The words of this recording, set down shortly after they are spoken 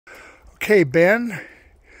Okay, Ben,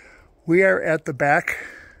 we are at the back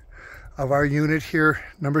of our unit here,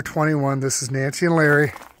 number 21. This is Nancy and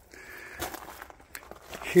Larry.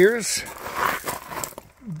 Here's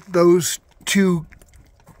those two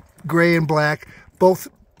gray and black, both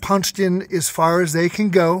punched in as far as they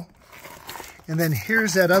can go. And then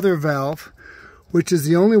here's that other valve, which is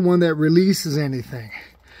the only one that releases anything.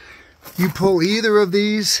 You pull either of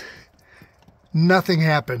these, nothing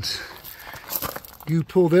happens. You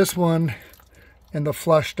pull this one and the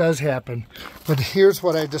flush does happen. But here's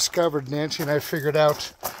what I discovered, Nancy and I figured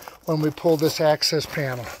out when we pulled this access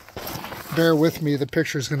panel. Bear with me, the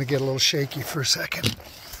picture is going to get a little shaky for a second.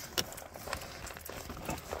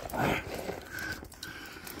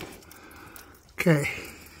 Okay,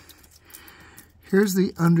 here's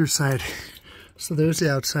the underside. So there's the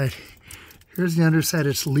outside. Here's the underside.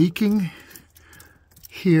 It's leaking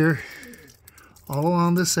here, all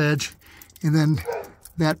along this edge. And then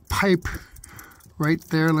that pipe right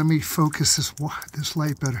there, let me focus this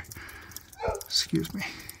light better. Excuse me.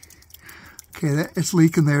 Okay, it's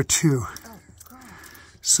leaking there too.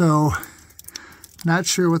 So, not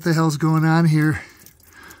sure what the hell's going on here,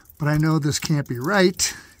 but I know this can't be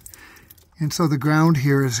right. And so the ground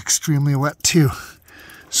here is extremely wet too.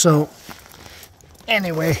 So,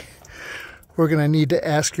 anyway, we're gonna need to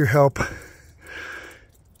ask your help.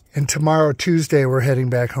 And tomorrow, Tuesday, we're heading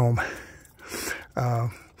back home.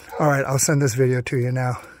 All right, I'll send this video to you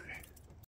now.